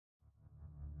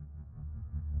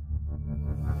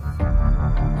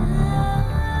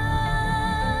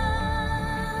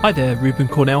Hi there, Reuben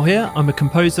here. I'm a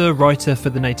composer, writer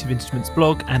for the Native Instruments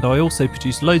blog, and I also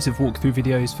produce loads of walkthrough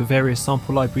videos for various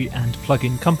sample library and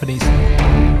plugin companies.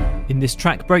 In this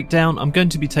track breakdown, I'm going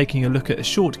to be taking a look at a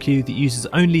short cue that uses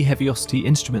only Heavyocity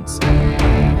instruments.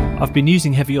 I've been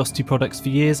using Heavyocity products for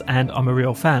years and I'm a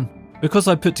real fan. Because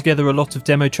I put together a lot of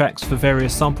demo tracks for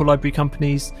various sample library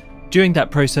companies, during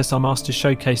that process I'm asked to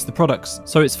showcase the products,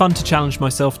 so it's fun to challenge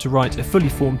myself to write a fully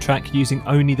formed track using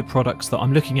only the products that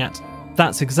I'm looking at.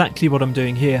 That's exactly what I'm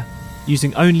doing here,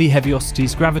 using only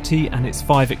Heavyocity's Gravity and its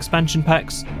 5 expansion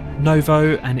packs,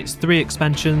 Novo and its 3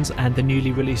 expansions, and the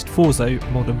newly released Forzo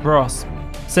Modern Brass.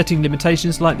 Setting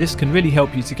limitations like this can really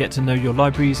help you to get to know your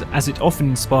libraries, as it often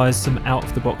inspires some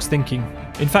out-of-the-box thinking.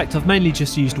 In fact, I've mainly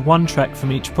just used one track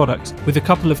from each product, with a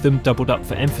couple of them doubled up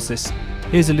for emphasis.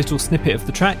 Here's a little snippet of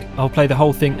the track. I'll play the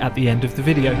whole thing at the end of the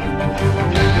video.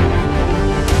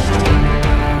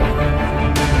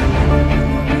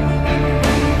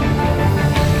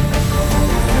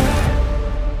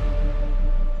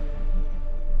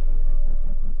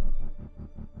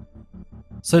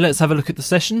 So let's have a look at the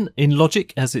session in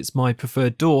Logic, as it's my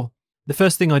preferred DAW. The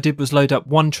first thing I did was load up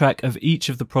one track of each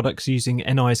of the products using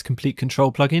NI's Complete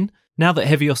Control plugin. Now that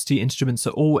Heavyocity instruments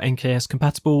are all NKS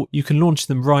compatible, you can launch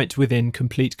them right within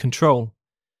Complete Control.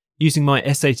 Using my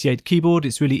S88 keyboard,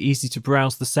 it's really easy to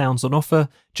browse the sounds on offer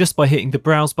just by hitting the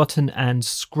Browse button and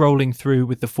scrolling through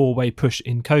with the 4-way push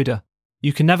encoder.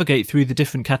 You can navigate through the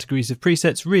different categories of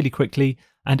presets really quickly,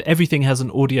 and everything has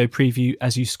an audio preview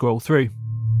as you scroll through.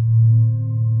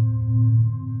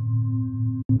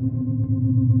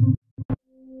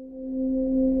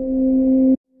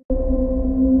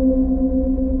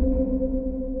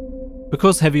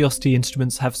 Because Heavyocity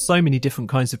instruments have so many different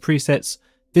kinds of presets,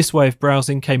 this way of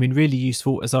browsing came in really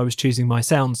useful as I was choosing my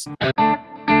sounds.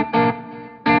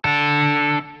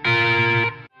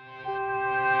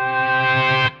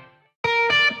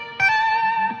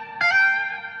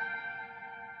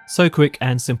 So quick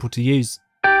and simple to use.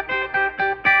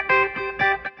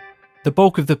 The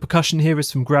bulk of the percussion here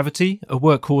is from Gravity, a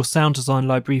workhorse sound design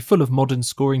library full of modern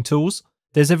scoring tools.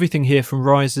 There's everything here from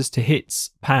risers to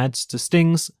hits, pads to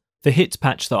stings. The hit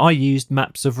patch that I used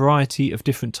maps a variety of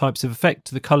different types of effect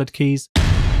to the coloured keys.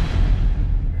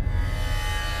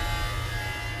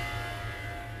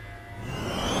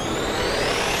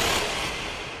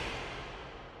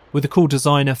 With a cool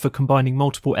designer for combining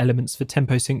multiple elements for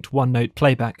tempo synced one-note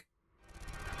playback.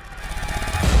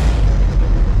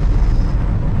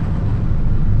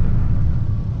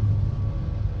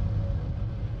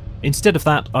 Instead of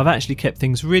that, I've actually kept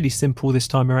things really simple this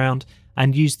time around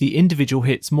and used the individual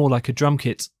hits more like a drum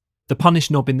kit. The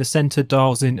punish knob in the centre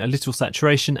dials in a little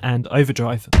saturation and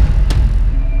overdrive.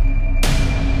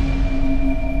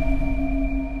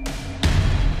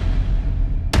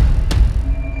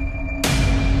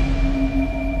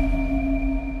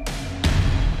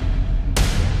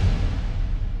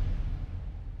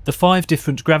 The 5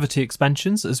 different Gravity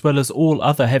expansions, as well as all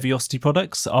other Heavyocity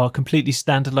products, are completely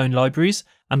standalone libraries,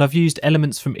 and I've used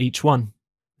elements from each one.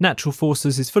 Natural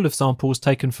Forces is full of samples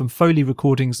taken from Foley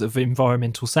recordings of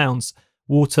environmental sounds,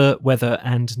 water, weather,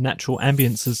 and natural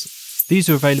ambiences. These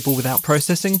are available without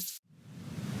processing.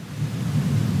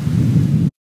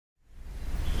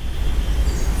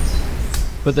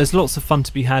 But there's lots of fun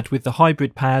to be had with the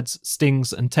hybrid pads,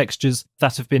 stings, and textures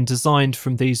that have been designed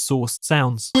from these sourced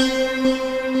sounds.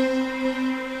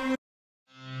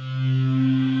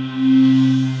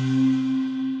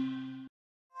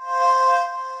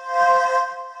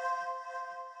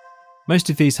 Most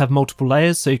of these have multiple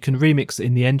layers, so you can remix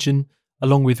in the engine,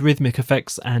 along with rhythmic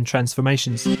effects and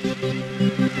transformations.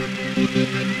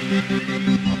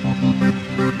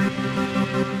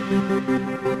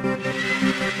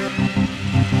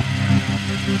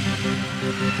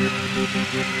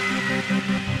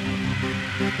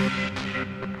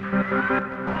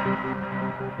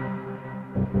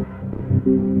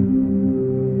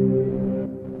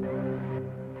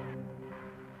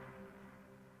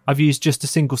 I've used just a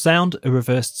single sound, a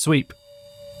reversed sweep.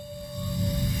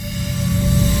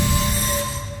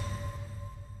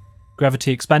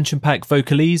 Gravity Expansion Pack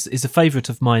Vocalese is a favourite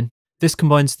of mine. This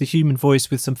combines the human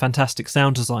voice with some fantastic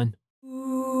sound design.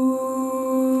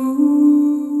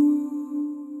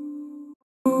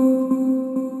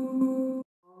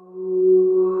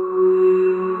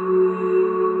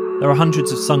 There are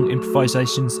hundreds of sung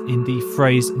improvisations in the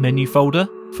phrase menu folder.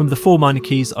 From the 4 minor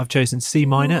keys, I've chosen C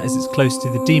minor as it's close to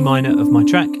the D minor of my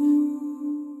track,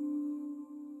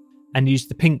 and used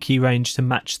the pink key range to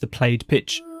match the played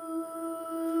pitch.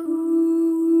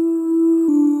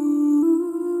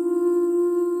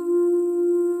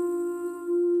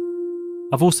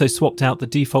 I've also swapped out the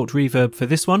default reverb for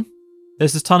this one.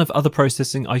 There's a ton of other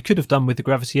processing I could have done with the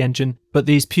Gravity engine, but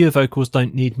these pure vocals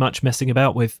don't need much messing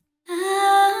about with.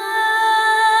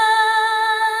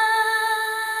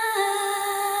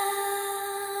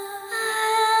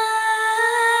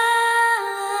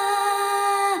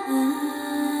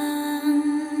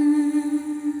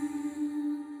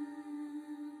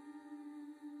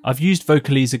 I've used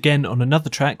Vocalese again on another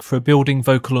track for a building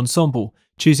vocal ensemble,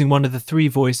 choosing one of the 3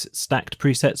 voice stacked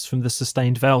presets from the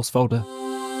Sustained Vowels folder.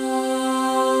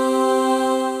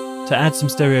 To add some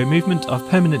stereo movement, I've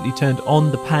permanently turned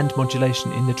on the panned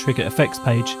modulation in the trigger effects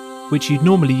page, which you'd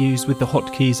normally use with the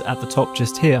hotkeys at the top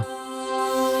just here.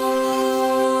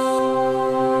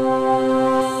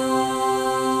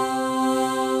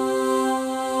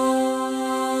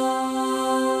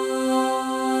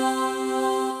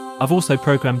 I've also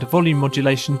programmed a volume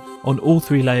modulation on all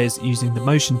 3 layers using the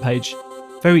motion page.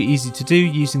 Very easy to do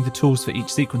using the tools for each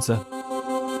sequencer.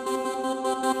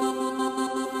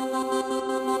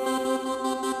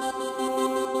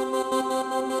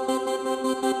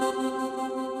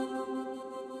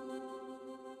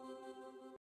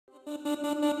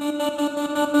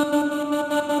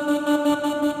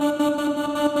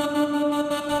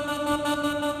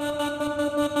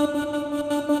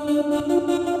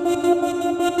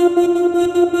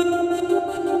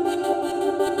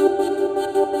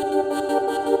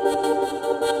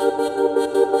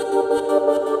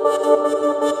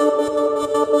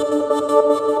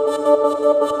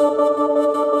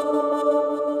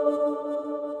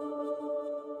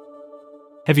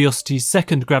 Heavyocity's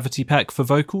second Gravity pack for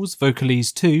vocals,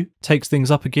 Vocalese 2, takes things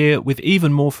up a gear with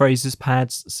even more phrases,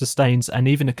 pads, sustains, and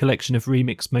even a collection of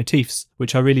remixed motifs,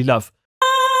 which I really love.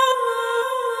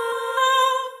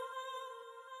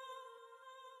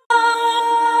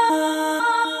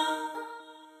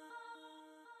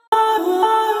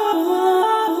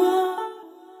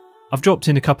 I've dropped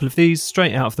in a couple of these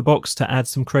straight out of the box to add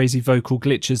some crazy vocal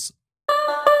glitches.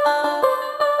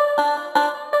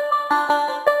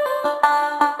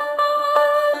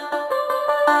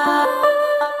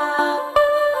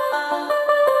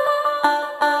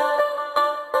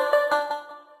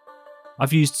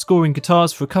 I've used scoring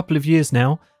guitars for a couple of years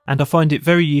now, and I find it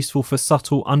very useful for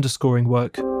subtle underscoring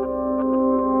work.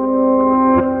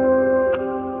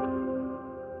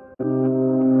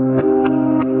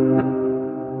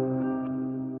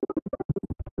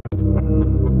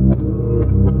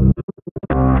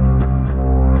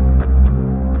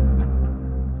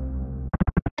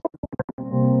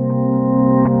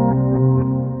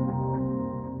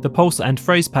 The pulse and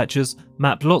phrase patches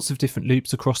map lots of different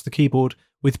loops across the keyboard,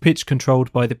 with pitch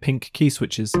controlled by the pink key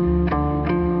switches.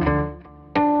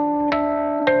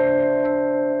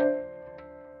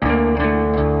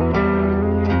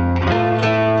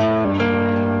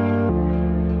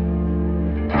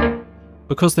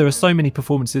 Because there are so many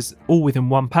performances all within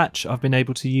one patch, I've been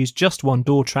able to use just one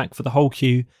DAW track for the whole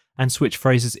cue and switch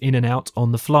phrases in and out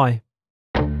on the fly.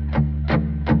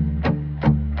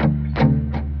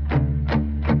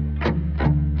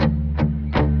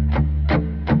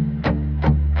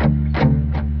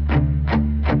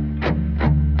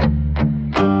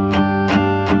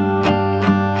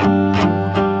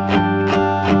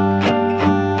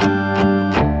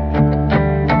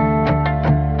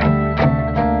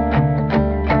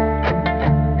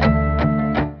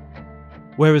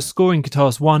 Whereas Scoring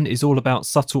Guitars 1 is all about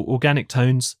subtle organic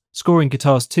tones, Scoring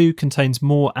Guitars 2 contains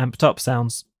more amped up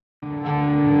sounds.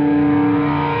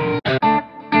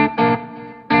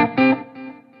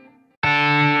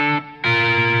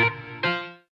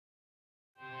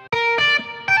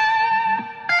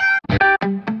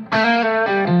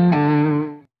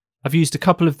 I've used a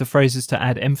couple of the phrases to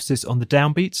add emphasis on the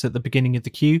downbeats at the beginning of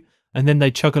the cue, and then they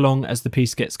chug along as the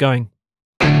piece gets going.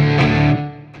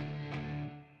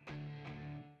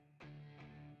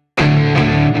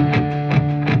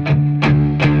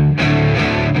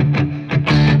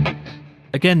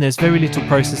 Again, there's very little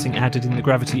processing added in the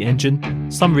Gravity engine,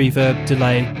 some reverb,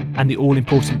 delay, and the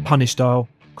all-important punish dial,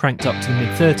 cranked up to the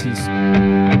mid-30s.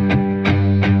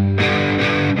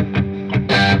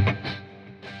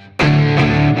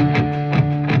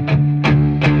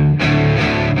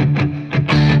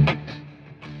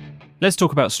 Let's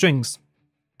talk about strings.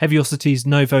 Heavyocity's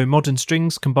Novo Modern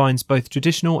Strings combines both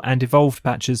traditional and evolved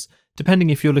patches, depending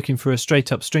if you're looking for a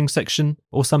straight-up string section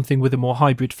or something with a more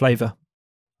hybrid flavour.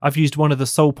 I've used one of the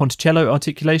Sol Ponticello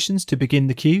articulations to begin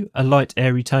the cue, a light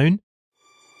airy tone.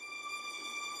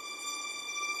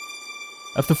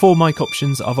 Of the 4 mic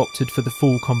options, I've opted for the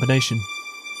full combination.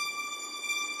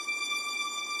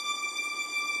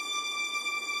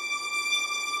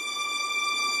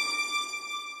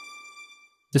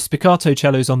 The spiccato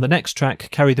cellos on the next track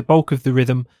carry the bulk of the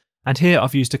rhythm, and here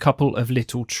I've used a couple of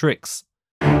little tricks.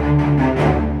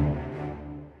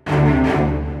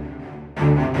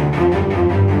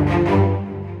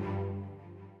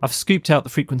 I've scooped out the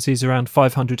frequencies around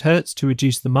 500 Hz to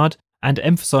reduce the mud and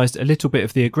emphasised a little bit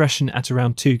of the aggression at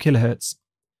around 2 kHz.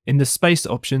 In the space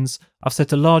options, I've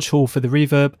set a large hall for the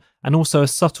reverb and also a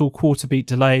subtle quarter beat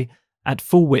delay at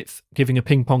full width, giving a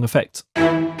ping pong effect.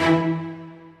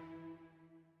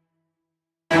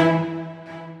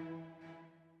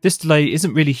 This delay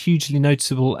isn't really hugely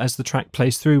noticeable as the track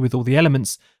plays through with all the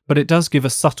elements, but it does give a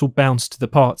subtle bounce to the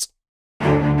part.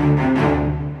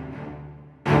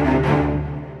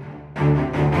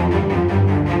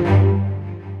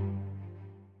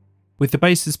 With the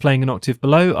basses playing an octave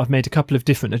below, I've made a couple of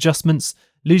different adjustments,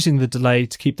 losing the delay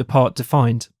to keep the part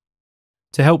defined.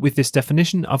 To help with this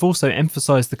definition, I've also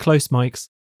emphasised the close mics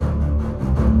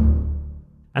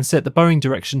and set the bowing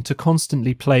direction to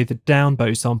constantly play the down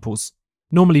bow samples.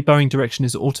 Normally bowing direction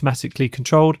is automatically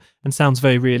controlled and sounds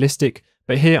very realistic,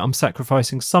 but here I'm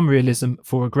sacrificing some realism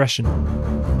for aggression.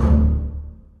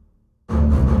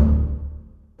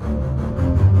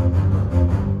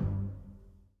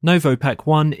 Novo Pack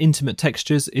 1 Intimate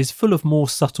Textures is full of more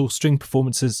subtle string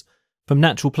performances, from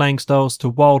natural playing styles to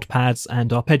wild pads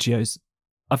and arpeggios.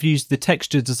 I've used the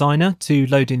texture designer to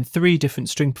load in 3 different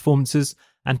string performances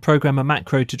and program a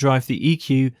macro to drive the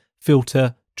EQ,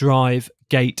 filter, drive,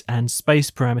 gate and space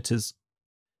parameters.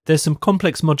 There's some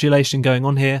complex modulation going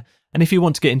on here, and if you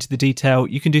want to get into the detail,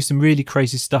 you can do some really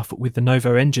crazy stuff with the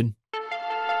Novo engine.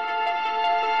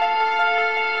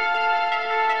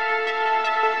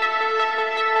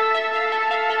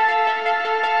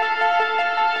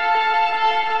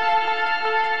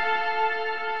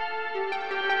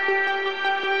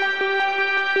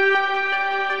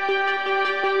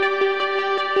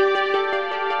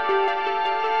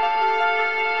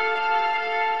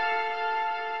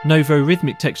 Novo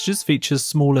Rhythmic Textures features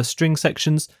smaller string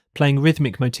sections playing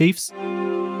rhythmic motifs,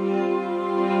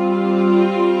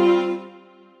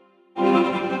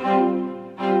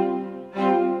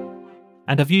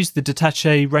 and I've used the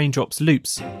Detaché Raindrops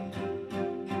loops.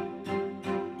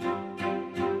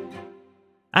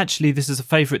 Actually, this is a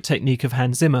favourite technique of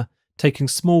Hans Zimmer, taking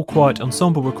small quiet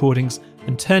ensemble recordings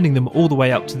and turning them all the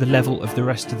way up to the level of the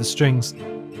rest of the strings.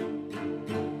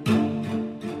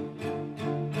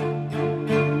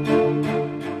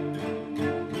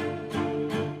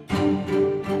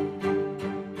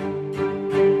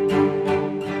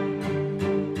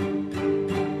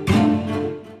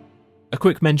 A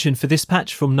quick mention for this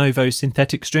patch from Novo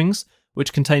Synthetic Strings,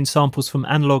 which contains samples from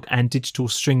analog and digital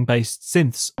string-based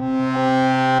synths.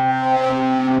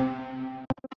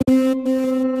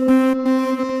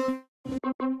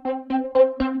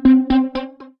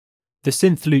 The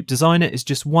Synth Loop Designer is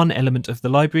just one element of the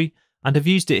library, and I've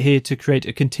used it here to create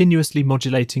a continuously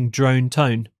modulating drone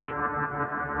tone.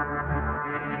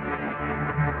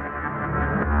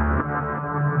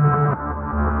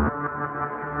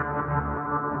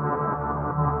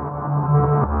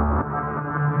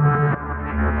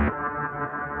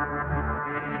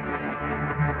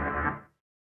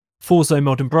 Forzo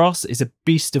Modern Brass is a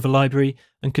beast of a library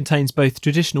and contains both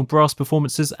traditional brass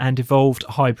performances and evolved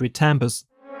hybrid timbres.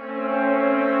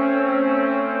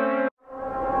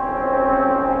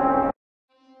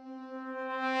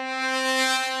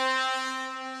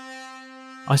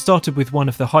 I started with one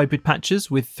of the hybrid patches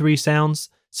with 3 sounds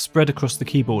spread across the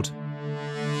keyboard.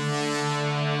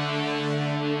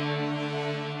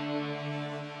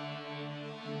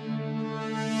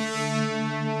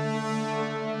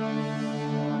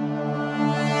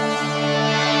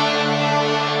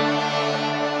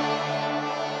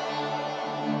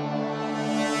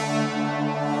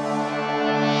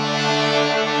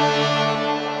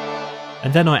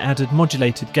 And then I added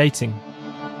modulated gating.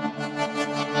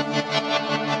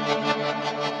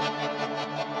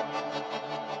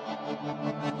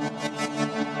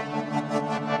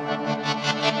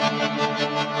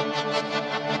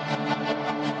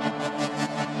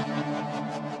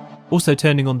 Also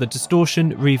turning on the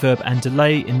distortion, reverb and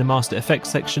delay in the master effects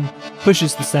section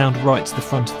pushes the sound right to the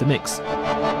front of the mix.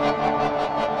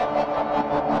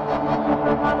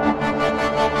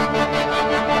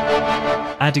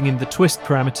 Adding in the twist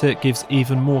parameter gives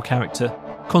even more character,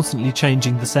 constantly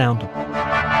changing the sound.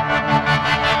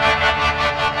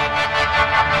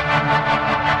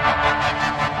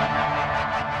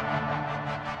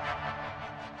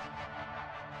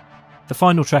 The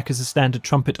final track is a standard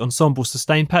trumpet ensemble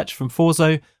sustain patch from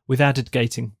Forzo with added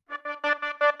gating.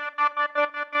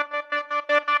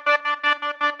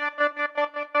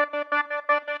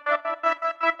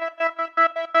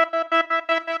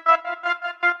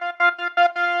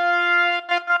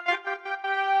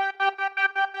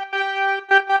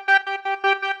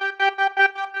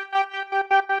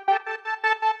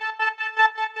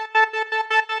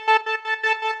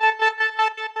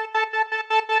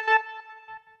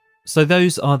 So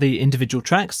those are the individual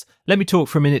tracks. Let me talk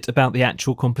for a minute about the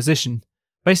actual composition.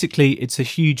 Basically, it's a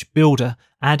huge builder,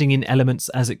 adding in elements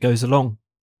as it goes along.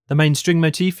 The main string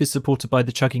motif is supported by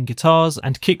the chugging guitars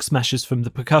and kick smashes from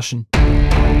the percussion.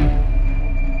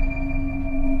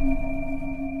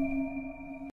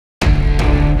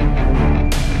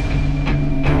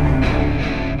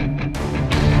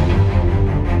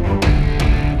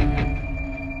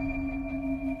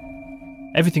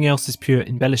 Everything else is pure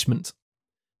embellishment.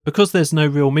 Because there's no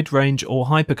real mid-range or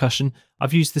high percussion,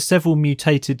 I've used the several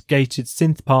mutated gated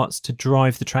synth parts to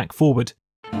drive the track forward.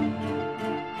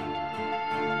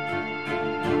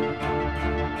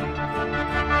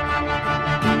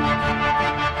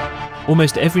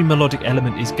 Almost every melodic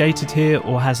element is gated here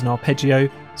or has an arpeggio,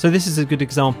 so this is a good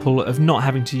example of not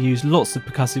having to use lots of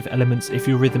percussive elements if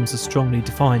your rhythms are strongly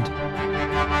defined.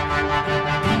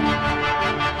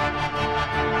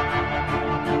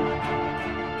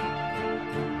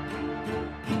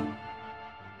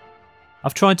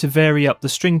 I've tried to vary up the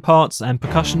string parts and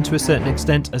percussion to a certain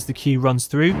extent as the cue runs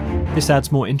through. This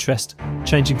adds more interest,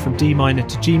 changing from D minor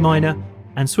to G minor,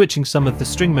 and switching some of the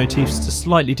string motifs to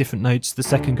slightly different notes the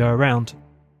second go around.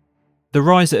 The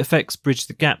riser effects bridge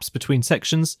the gaps between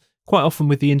sections, quite often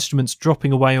with the instruments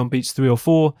dropping away on beats 3 or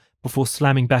 4 before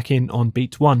slamming back in on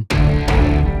beat 1.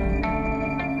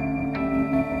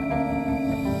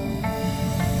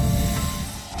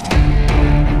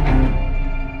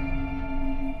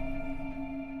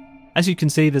 As you can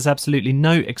see, there's absolutely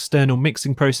no external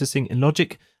mixing processing in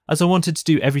Logic, as I wanted to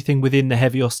do everything within the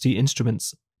Heavyocity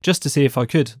instruments, just to see if I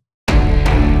could.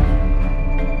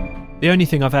 The only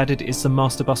thing I've added is some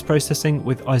master bus processing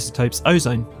with Isotope's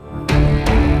Ozone.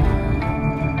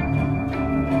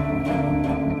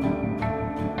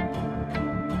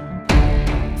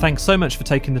 Thanks so much for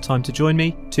taking the time to join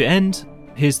me. To end,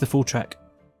 here's the full track.